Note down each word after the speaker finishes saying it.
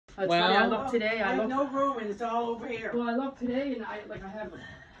It's funny, I looked today. I have no room and it's all over here. Well, I looked today and I have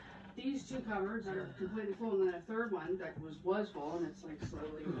these two cupboards that are completely full, and then a third one that was full, and it's like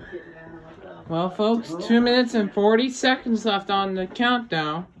slowly getting down. Well, folks, 2 minutes and 40 seconds left on the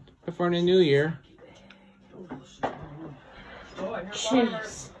countdown before the new year.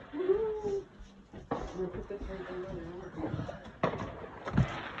 Jeez.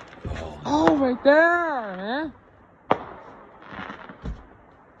 Oh, right there, man.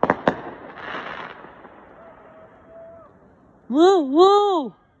 Woo,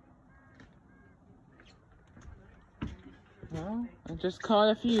 woo! Well, I just caught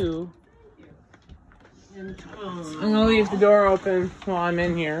a few. I'm gonna leave the door open while I'm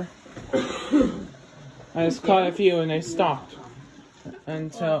in here. I just caught a few and they stopped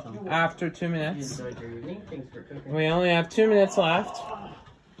until after 2 minutes. We only have 2 minutes left.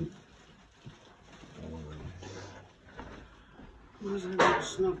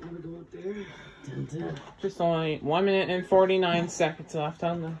 Just only 1 minute and 49 seconds left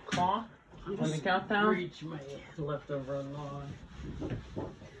on the clock. On the countdown. Reach my leftover lawn.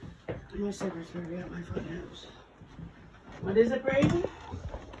 My secretary at my front house. What is it, Brady?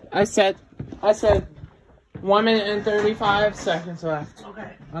 I said 1 minute and 35 seconds left.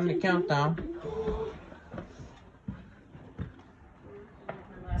 Okay. On the countdown.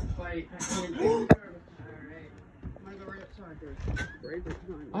 Last fight. I can't do it. Alright. I'm gonna go right outside there. Brady,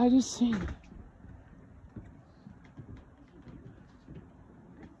 come on. I just seen it.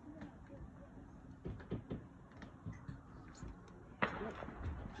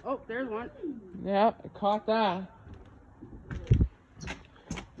 Oh, there's one. Yep, I caught that.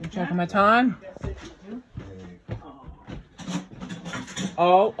 You checking my time?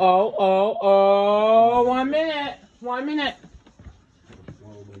 Oh, 1 minute. 1 minute.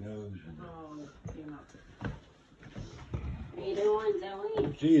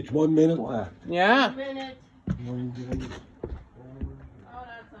 See, it's 1 minute left. Yeah. 1 minute.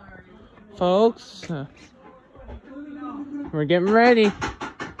 Folks, we're getting ready.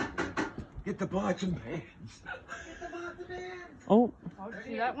 Get the pots and pans. Oh. Oh, did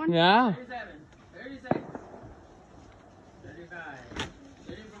you see that one? Yeah. 37, 36, 35,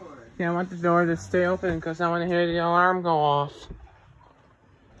 34. Yeah, I want the door to stay open because I want to hear the alarm go off.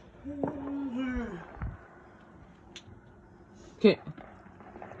 Okay.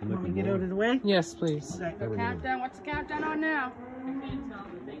 You want me to get out of the way? Yes, please. Okay. Countdown. What's the countdown on now?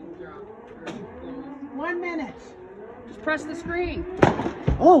 1 minute. Just press the screen.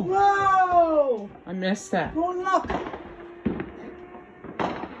 Oh, Whoa! I missed that. Go and look.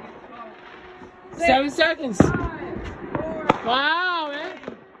 7 seconds. 5, 4, Wow, man.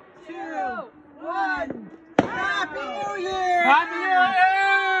 2, 1. Happy New Year! Happy New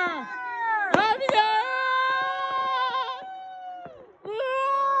Year! Happy New Year!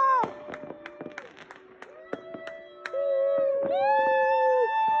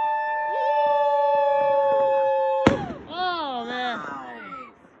 Oh, man.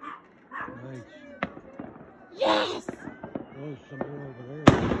 Nice. Yes! There's some more over there.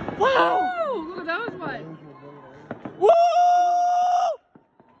 Wow! Oh, look at those ones. Woo!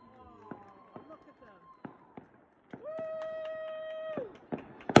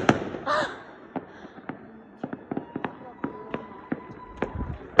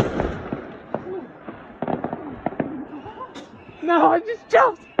 No, I just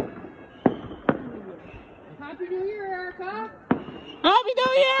jumped. Happy New Year, Erica. Happy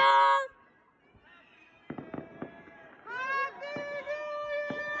New Year!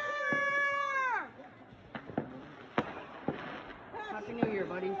 Happy New Year,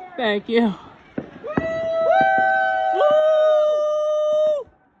 buddy. Thank you. Woo!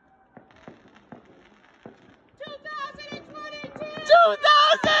 2022!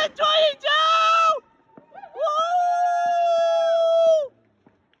 Woo!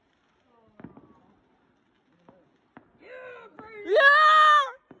 Yeah!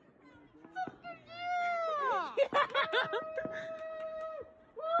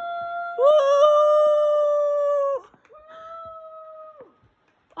 Woo!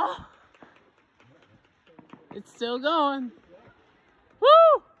 Oh. It's still going.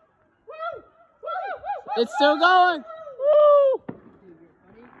 Woo! It's still going. Woo!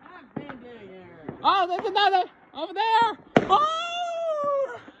 Oh, there's another over there.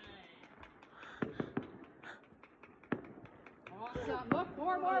 Oh! Awesome. Look,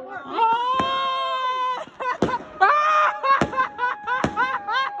 more. Oh!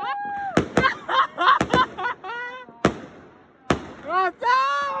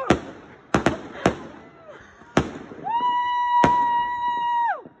 Awesome!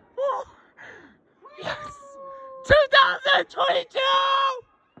 Woo! Yes! 2022!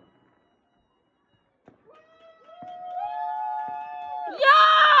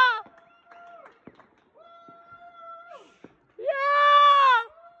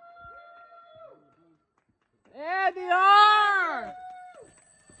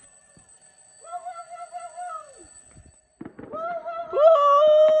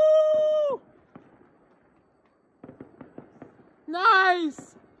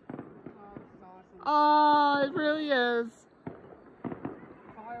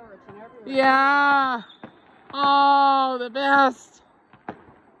 and everywhere. Yeah. Oh, the best.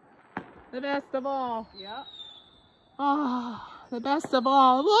 The best of all. Yep. Oh, the best of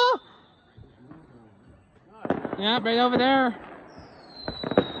all. Whoa. Yeah, right over there.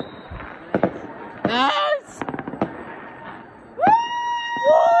 Nice.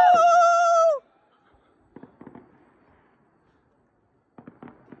 Woo!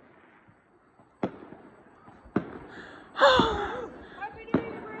 Happy New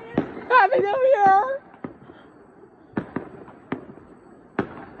Year, Brandon. Happy New Year!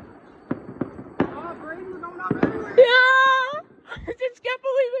 Oh, Braden, we're going up everywhere. Yeah! I just can't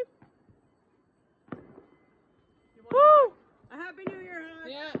believe it. Woo! A Happy New Year, hon.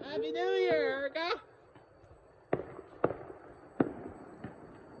 Yeah, Happy New Year, Erica.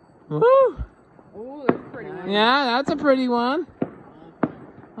 Woo! Oh, that's a pretty one. Yeah, that's a pretty one.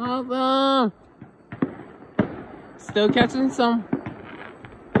 Awesome. Still catching some.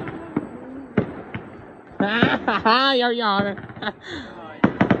 You're yawning.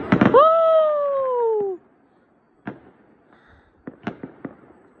 Woo!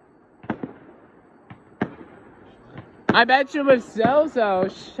 I bet you with Zozo,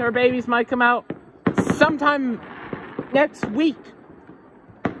 her babies might come out sometime next week.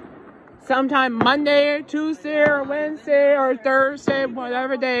 Sometime Monday or Tuesday or Wednesday or Thursday,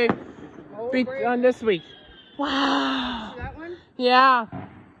 whatever day be on this week. Wow. See that one? Yeah.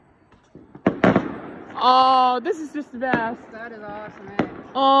 Oh, this is just the best. That is awesome, eh?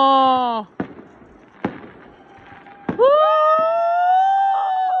 Oh. Woo!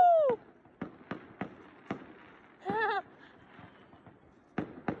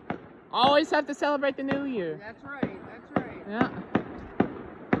 Always have to celebrate the new year. That's right. That's right. Yeah.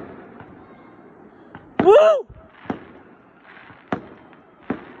 Woo! Woo!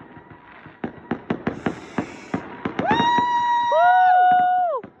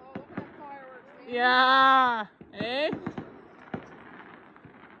 Oh, look at that fireworks, man. Yeah. Eh?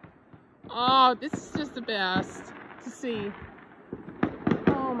 Oh, this is just the best to see.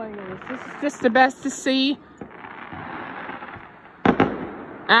 Oh my goodness, this is just the best to see.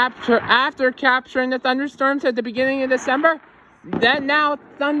 After capturing the thunderstorms at the beginning of December, then now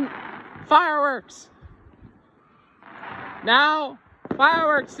fireworks. Now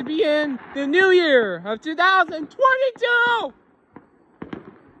fireworks to be in the new year of 2022.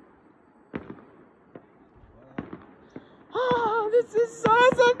 Oh, this is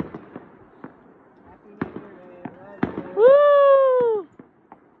awesome. Happy New Year, babe. Love you. Woo!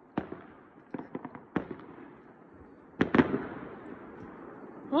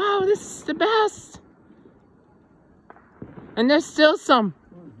 Wow, this is the best. And there's still some.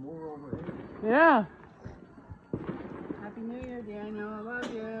 Yeah. Happy New Year, Daniel. I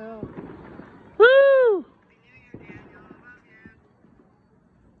love you. Woo!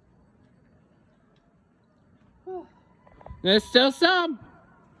 There's still some.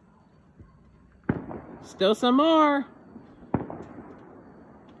 Still some more.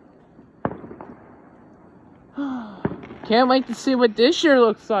 Can't wait to see what this year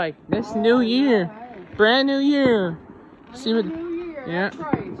looks like. This new year. Brand new year. See what, New Year. yeah. That's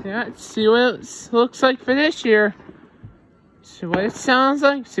right. yeah, see what it looks like for this year. See what it sounds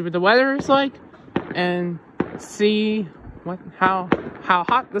like. See what the weather is like. And see how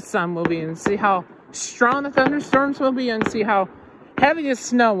hot the sun will be. And see how strong the thunderstorms will be. And see how heavy the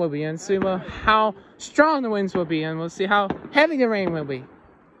snow will be. And see how strong the winds will be. And we'll see how heavy the rain will be.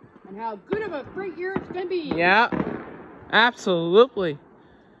 And how good of a great year it's going to be. Yeah, absolutely.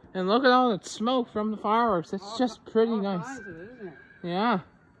 And look at all the smoke from the fireworks. It's just pretty nice. Kinds of it, isn't it? Yeah.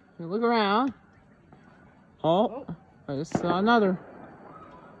 You look around. Oh, I just saw another.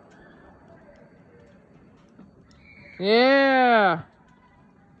 Yeah.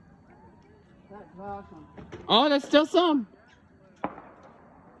 That's awesome. Oh, there's still some.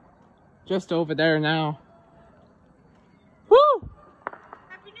 Just over there now. Woo!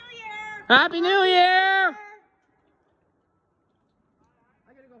 Happy New Year! Happy New Year!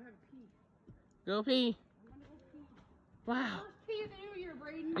 I gotta go have a pee. Go pee. Wow. First pee of the New Year,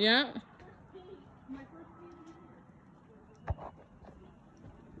 Braden. Yeah. My first pee.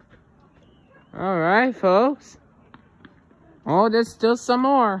 All right, folks. Oh, there's still some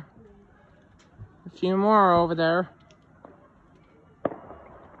more. A few more over there.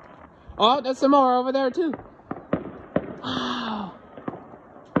 Oh, there's some more over there, too. Wow.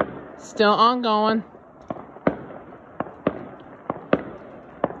 Still ongoing.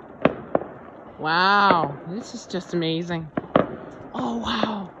 Wow. This is just amazing. Oh,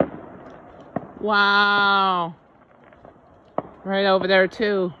 wow. Wow. Right over there,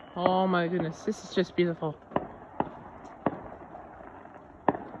 too. Oh, my goodness. This is just beautiful.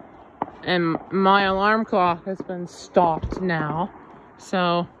 And my alarm clock has been stopped now.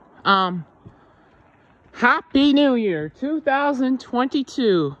 So, Happy New Year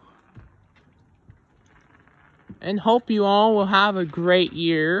 2022. And hope you all will have a great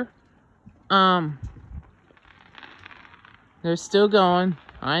year. They're still going.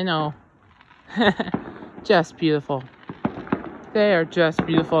 I know. Just beautiful. They are just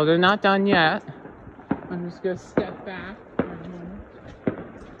beautiful. They're not done yet. I'm just going to step back for a moment.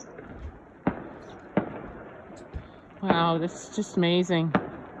 Wow, this is just amazing.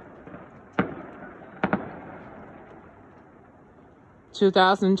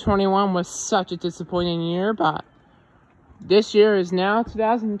 2021 was such a disappointing year, but this year is now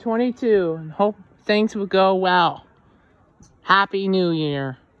 2022, and hope things will go well. Happy New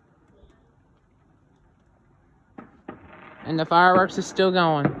Year. And the fireworks are still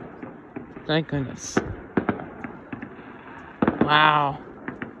going. Thank goodness. Wow.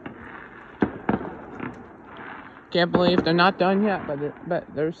 Can't believe they're not done yet, but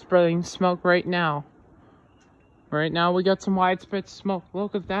they're spreading smoke right now. Right now we got some widespread smoke.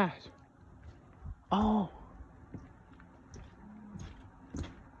 Look at that. Oh.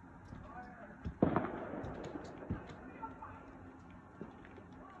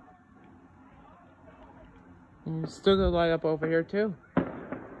 And it's still gonna light up over here too.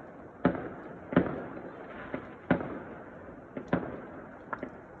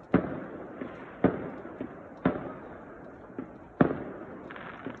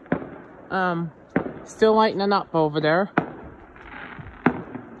 Still lighting up over there.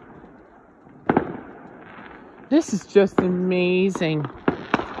 This is just amazing.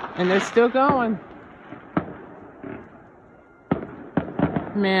 And they're still going.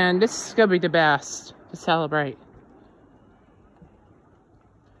 Man, this is gonna be the best to celebrate.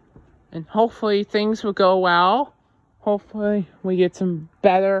 And hopefully things will go well. Hopefully we get some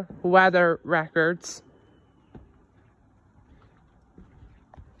better weather records.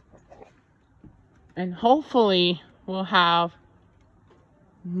 And hopefully we'll have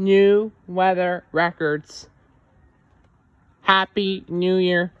new weather records. Happy New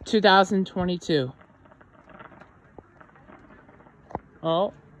Year 2022.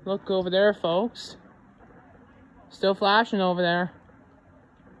 Oh, look over there, folks. Still flashing over there.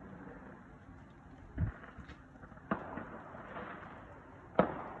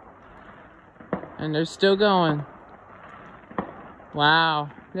 And they're still going. Wow,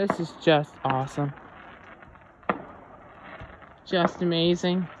 this is just awesome. Just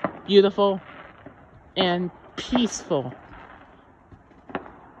amazing, beautiful, and peaceful.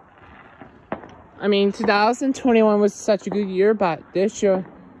 I mean, 2021 was such a good year, but this year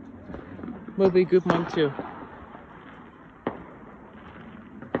will be a good one too.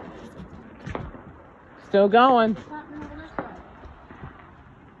 Still going.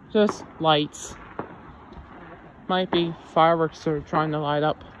 Just lights. Might be fireworks they're trying to light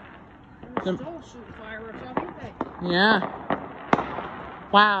up. They're still shooting fireworks up, aren't they? Yeah.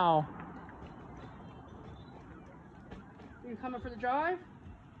 Wow. You coming for the drive?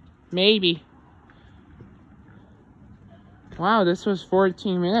 Maybe. Wow, this was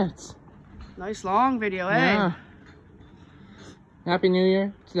 14 minutes. Nice long video, eh? Yeah. Happy New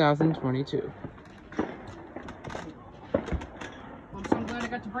Year 2022. I'm so glad I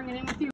got to bring it in with you.